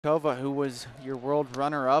Kova, who was your world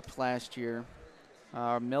runner-up last year.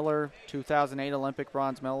 Miller, 2008 Olympic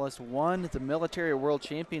bronze medalist, won the Military World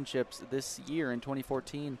Championships this year in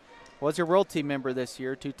 2014. Was your world team member this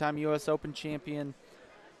year, two-time U.S. Open champion.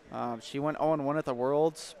 She went 0-1 at the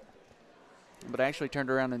Worlds, but actually turned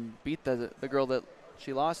around and beat the girl that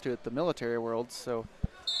she lost to at the Military Worlds. So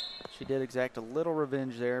she did exact a little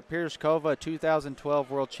revenge there. Pirozhkova, 2012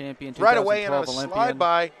 world champion, 2012 right away and on a Olympian. slide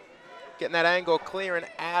by, getting that angle clear and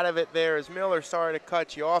out of it there as Miller started to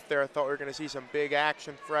cut you off there. I thought we were going to see some big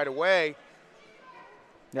action right away.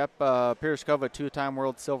 Yep, Pirozhkova, two-time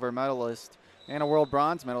world silver medalist and a world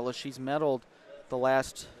bronze medalist. She's medaled the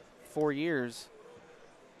last 4 years.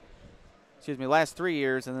 Excuse me, last 3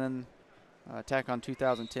 years, and then tack on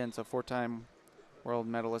 2010, so four-time world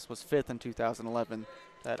medalist, was fifth in 2011,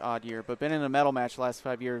 that odd year. But been in a medal match the last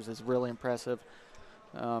 5 years is really impressive.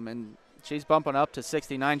 And she's bumping up to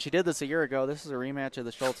 69. She did this a year ago. This is a rematch of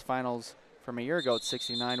the Schultz finals from a year ago at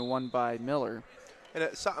 69, won by Miller. And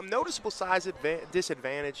a noticeable size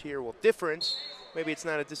disadvantage here. Well, difference. Maybe it's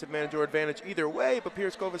not a disadvantage or advantage either way, but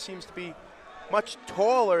Pirozhkova seems to be much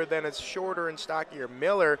taller than a shorter and stockier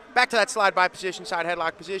Miller. Back to that slide by position, side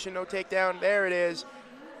headlock position, no takedown. There it is.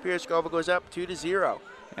 Pirozhkova goes up 2-0.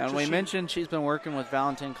 And we mentioned she's been working with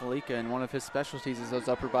Valentin Kalika, and one of his specialties is those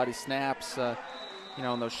upper body snaps, and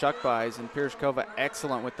those shuck buys. And Pirozhkova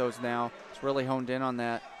excellent with those now. It's really honed in on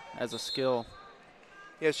that as a skill.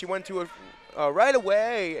 Yeah, she went to it right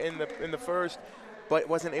away in the first, but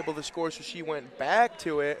wasn't able to score, so she went back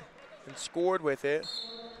to it and scored with it.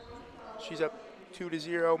 She's up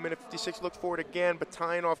 2-0, minute 56, looks forward again, but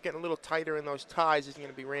tying off, getting a little tighter in those ties is going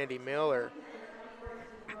to be Randi Miller.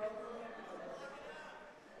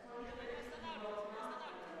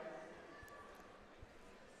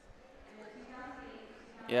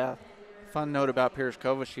 Yeah, fun note about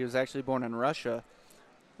Pirozhkova, she was actually born in Russia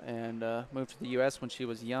and moved to the U.S. when she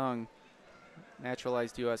was young,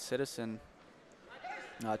 naturalized U.S. citizen.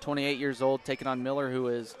 28 years old, taking on Miller, who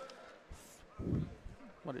is,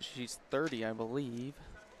 she's 30, I believe.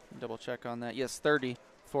 Double check on that. Yes, 30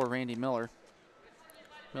 for Randi Miller.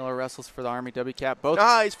 Miller wrestles for the Army WCAP. Both.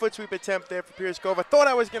 Nice foot sweep attempt there for Pirozhkova. Thought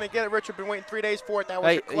I was going to get it, Richard. Been waiting 3 days for it. That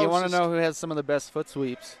was the closest. You want to know who has some of the best foot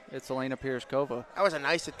sweeps? It's Elena Pirozhkova. That was a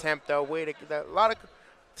nice attempt, though.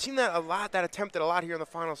 Seen that a lot. That attempted a lot here in the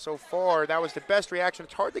finals so far. That was the best reaction.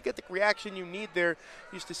 It's hard to get the reaction you need there.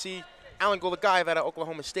 Used to see Alan Goligayev out of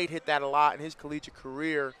Oklahoma State hit that a lot in his collegiate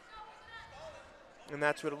career. And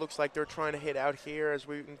that's what it looks like they're trying to hit out here as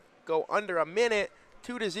we go under a minute.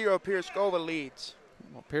 2-0, Pirozhkova leads.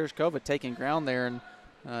 Well, Pirozhkova taking ground there, and,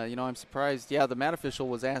 I'm surprised. Yeah, the mat official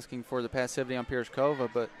was asking for the passivity on Pirozhkova,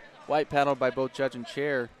 but white paddled by both judge and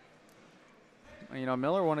chair.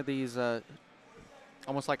 Miller, one of these,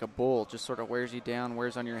 almost like a bull, just sort of wears you down,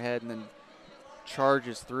 wears on your head, and then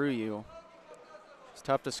charges through you. It's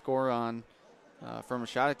tough to score on from a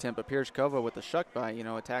shot attempt, but Pirozhkova with the shuck by,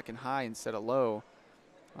 attacking high instead of low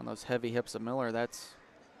on those heavy hips of Miller.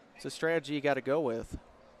 It's a strategy you got to go with.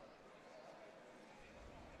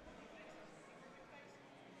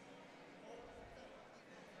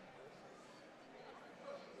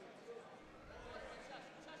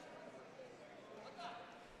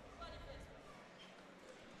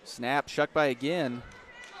 Snap, shuck by again.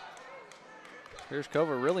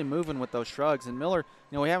 Pirozhkova really moving with those shrugs. And Miller,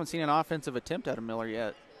 we haven't seen an offensive attempt out of Miller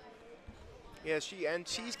yet. Yeah,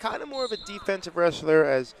 she's kind of more of a defensive wrestler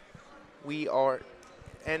as we are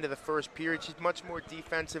end of the first period. She's much more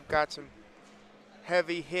defensive, got some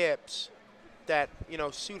heavy hips that,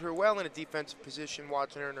 suit her well in a defensive position,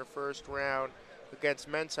 watching her in her first round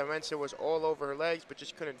against Mensah. Mensah was all over her legs but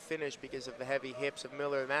just couldn't finish because of the heavy hips of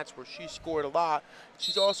Miller, and that's where she scored a lot.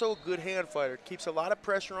 She's also a good hand fighter, keeps a lot of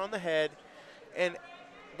pressure on the head. And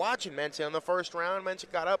watching Mensah in the first round,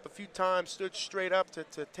 Mensah got up a few times, stood straight up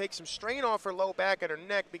to take some strain off her low back and her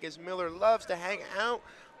neck because Miller loves to hang out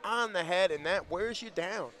on the head, and that wears you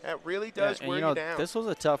down. That really does wear you down. This was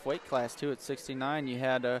a tough weight class, too, at 69. You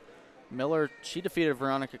had Miller, she defeated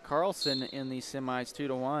Veronica Carlson in the semis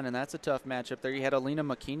 2-1, and that's a tough matchup there. You had Elena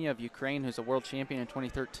Makinia of Ukraine, who's a world champion in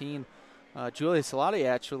 2013. Julia Salati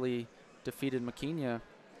actually defeated Makinia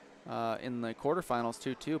in the quarterfinals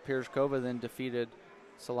 2-2. Pirozhkova then defeated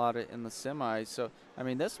Salata in the semis. So,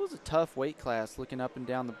 this was a tough weight class looking up and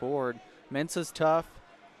down the board. Mensah's tough,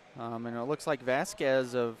 and it looks like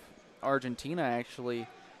Vasquez of Argentina actually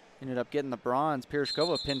ended up getting the bronze.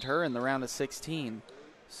 Pirozhkova pinned her in the round of 16.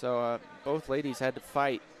 So both ladies had to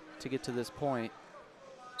fight to get to this point.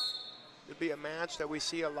 It'd be a match that we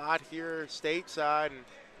see a lot here stateside,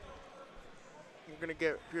 and We're going to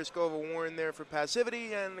get Pirozhkova warned there for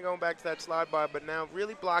passivity and going back to that slide by, but now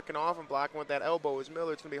really blocking off and blocking with that elbow is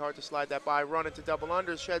Miller. It's going to be hard to slide that by. Run into double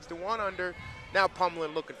unders, sheds to one under. Now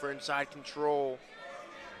pummeling, looking for inside control.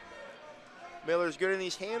 Miller's good in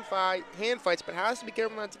these hand fights, but has to be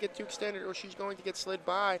careful not to get too extended or she's going to get slid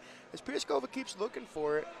by. As Pirozhkova keeps looking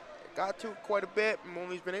for it, got to it quite a bit, and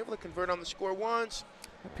only been able to convert on the score once.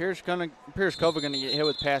 Pirozhkova going to get hit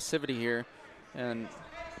with passivity here. And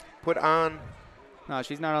put on. No,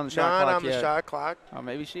 she's not on the shot clock yet. Not on the shot clock. Oh,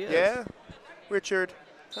 maybe she is. Yeah. Richard,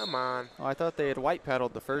 come on. Oh, I thought they had white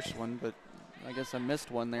paddled the first one, but I guess I missed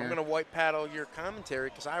one there. I'm going to white paddle your commentary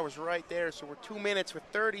because I was right there. So we're 2 minutes with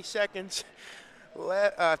 30 seconds.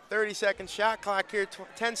 30 second shot clock here.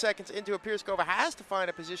 10 seconds into it. Pirozhkova has to find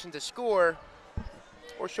a position to score,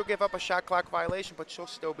 or she'll give up a shot clock violation, but she'll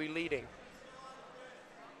still be leading.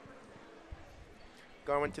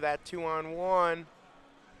 Going to that 2-on-1.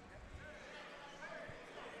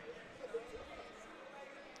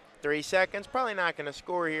 3 seconds. Probably not going to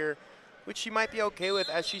score here, which she might be okay with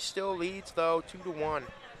as she still leads, though, 2-1.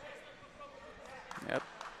 Yep.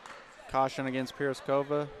 Caution against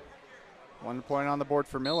Pirozhkova. 1 point on the board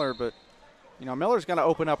for Miller, but, you know, Miller's going to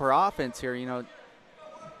open up her offense here. You know,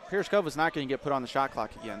 Pirozhkova's not going to get put on the shot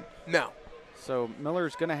clock again. No. So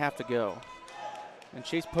Miller's going to have to go. And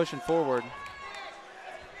she's pushing forward.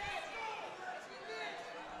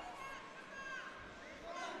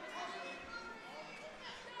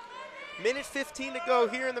 Minute 15 to go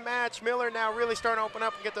here in the match. Miller now really starting to open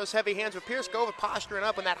up and get those heavy hands. With Pirozhkova posturing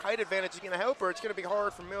up, and that height advantage is going to help her. It's going to be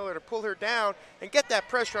hard for Miller to pull her down and get that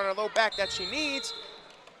pressure on her low back that she needs.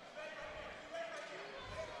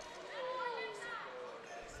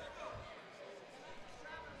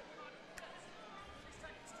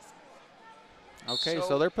 Okay,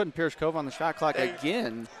 so they're putting Pirozhkova on the shot clock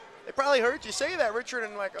again. They probably heard you say that, Richard,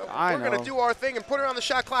 and like, oh, we're going to do our thing and put her on the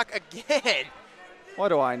shot clock again. What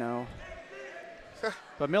do I know?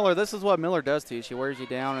 But Miller, this is what Miller does to you. She wears you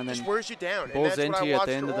down and then just wears you down. Pulls into you at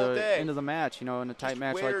the end of the match. You know, in a tight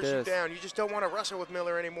match like this. Wears you down. You just don't want to wrestle with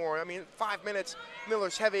Miller anymore. I mean, 5 minutes,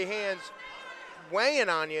 Miller's heavy hands weighing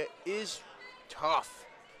on you is tough.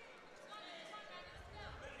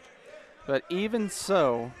 But even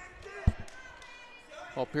so,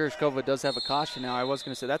 well, Pirozhkova does have a caution now. I was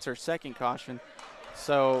going to say that's her second caution.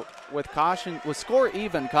 So with caution, with score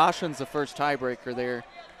even, caution's the first tiebreaker there,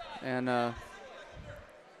 and.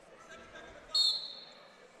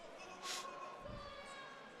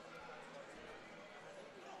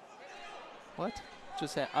 What?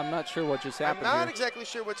 I'm not sure what just happened. I'm not here. Exactly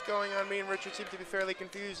sure what's going on. Me and Richard seem to be fairly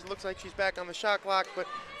confused. It looks like she's back on the shot clock, but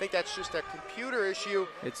I think that's just a computer issue.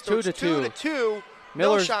 It's 2-2. 2-2.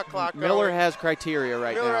 Miller shot clock. Miller has criteria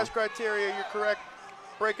right now. Miller has criteria. You're correct.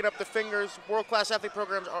 Breaking up the fingers. World-class athlete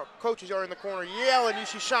programs. Our coaches are in the corner yelling. You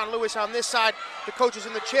see Sean Lewis on this side. The coaches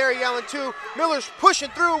in the chair yelling too. Miller's pushing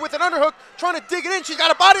through with an underhook, trying to dig it in. She's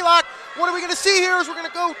got a body lock. What are we going to see here? Is we're going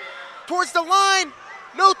to go towards the line.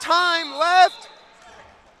 No time left.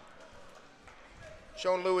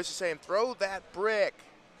 Sean Lewis is saying, throw that brick.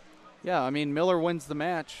 Yeah, I mean, Miller wins the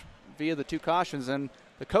match via the 2 cautions, and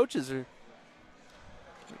the coaches are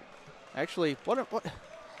actually, what?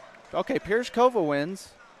 Okay, Pirozhkova wins.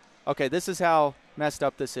 Okay, this is how messed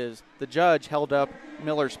up this is. The judge held up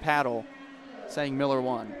Miller's paddle, saying Miller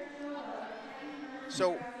won.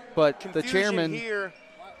 So, but the chairman here.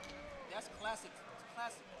 That's classic.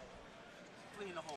 Classic. Clean the hole.